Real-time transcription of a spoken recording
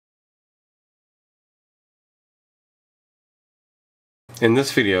In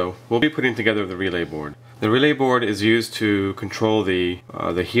this video, we'll be putting together the relay board. The relay board is used to control the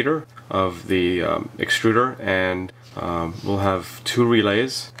heater of the extruder, and we'll have two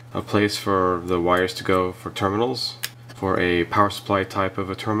relays, a place for the wires to go for terminals, for a power supply type of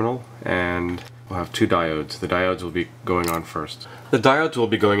a terminal, and we'll have two diodes. The diodes will be going on first. The diodes will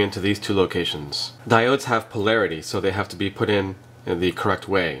be going into these two locations. Diodes have polarity, so they have to be put in the correct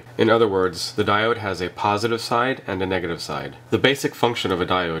way. In other words, the diode has a positive side and a negative side. The basic function of a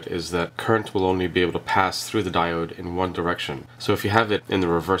diode is that current will only be able to pass through the diode in one direction. So if you have it in the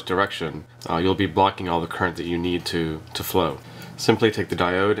reverse direction, you'll be blocking all the current that you need to flow. Simply take the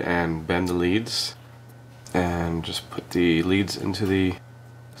diode and bend the leads, and just put the leads into the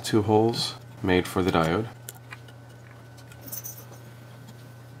two holes made for the diode.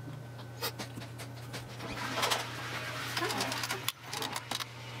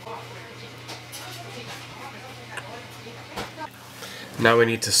 Now we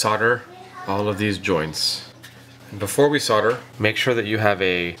need to solder all of these joints. And before we solder, make sure that you have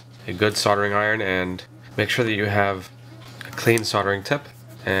a good soldering iron, and make sure that you have a clean soldering tip.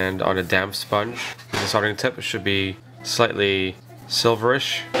 And on a damp sponge, the soldering tip should be slightly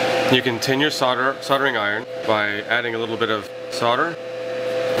silverish. You can tin your soldering iron by adding a little bit of solder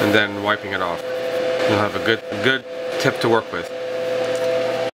and then wiping it off. You'll have a good tip to work with.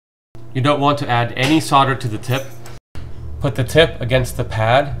 You don't want to add any solder to the tip. Put the tip against the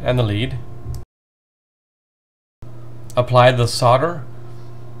pad and the lead. Apply the solder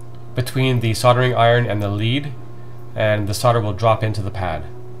between the soldering iron and the lead, and the solder will drop into the pad.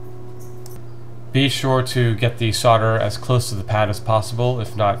 Be sure to get the solder as close to the pad as possible,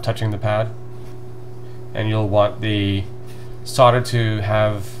 if not touching the pad. And you'll want the solder to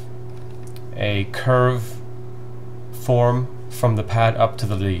have a curve form from the pad up to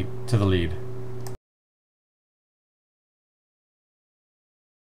the lead.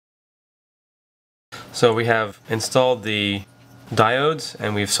 So we have installed the diodes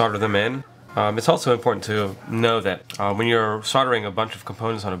and we've soldered them in. It's also important to know that when you're soldering a bunch of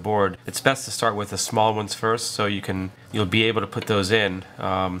components on a board, it's best to start with the small ones first, so you'll be able to put those in.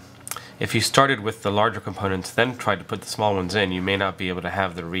 If you started with the larger components, then tried to put the small ones in, you may not be able to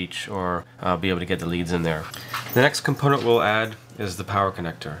have the reach or be able to get the leads in there. The next component we'll add is the power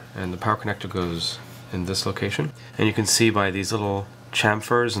connector, and the power connector goes in this location. And you can see by these little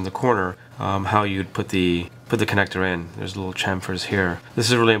chamfers in the corner how you'd put the connector in. There's little chamfers here. This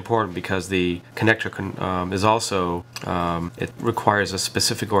is really important because the connector is also it requires a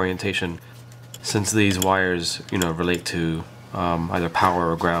specific orientation, since these wires relate to either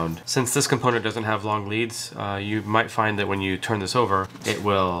power or ground. Since this component doesn't have long leads, you might find that when you turn this over, it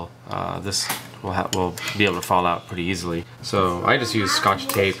will this will be able to fall out pretty easily. So I just use Scotch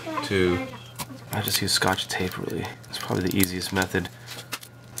tape really. It's probably the easiest method,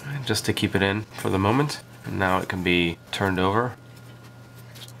 just to keep it in for the moment. And now it can be turned over.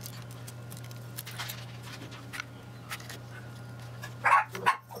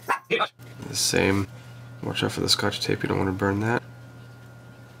 The same. Watch out for the Scotch tape, you don't want to burn that.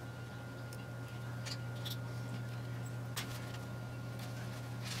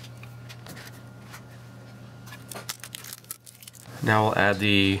 Now we'll add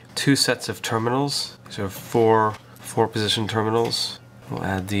the two sets of terminals. These are four position terminals. We'll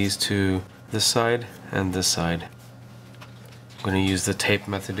add these to this side and this side. I'm going to use the tape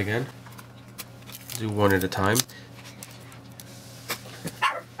method again. Do one at a time.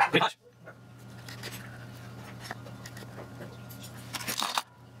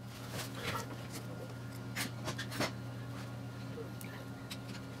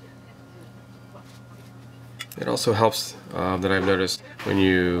 It also helps that I've noticed when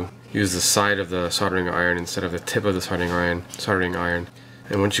you use the side of the soldering iron instead of the tip of the soldering iron.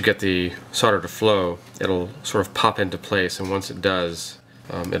 And once you get the solder to flow, it'll sort of pop into place, and once it does,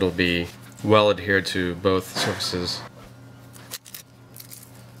 it'll be well adhered to both surfaces.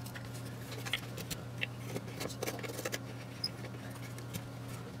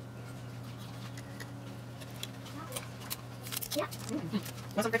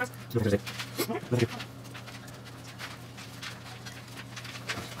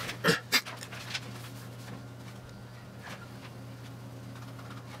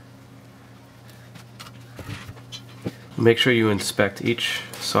 Make sure you inspect each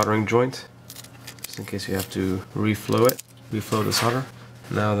soldering joint, just in case you have to reflow the solder.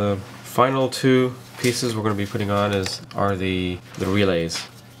 Now the final two pieces we're going to be putting on are the relays.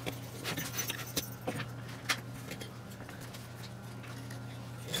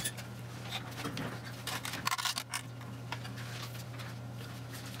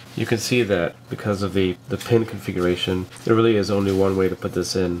 You can see that because of the pin configuration, there really is only one way to put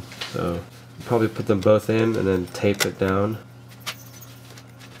this in. So probably put them both in and then tape it down.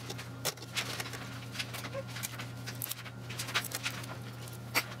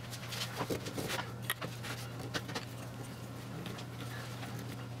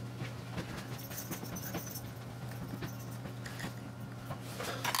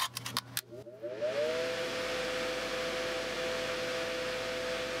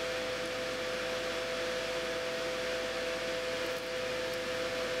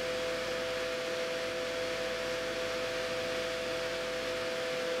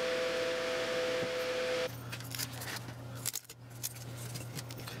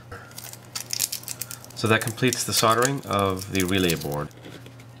 So that completes the soldering of the relay board.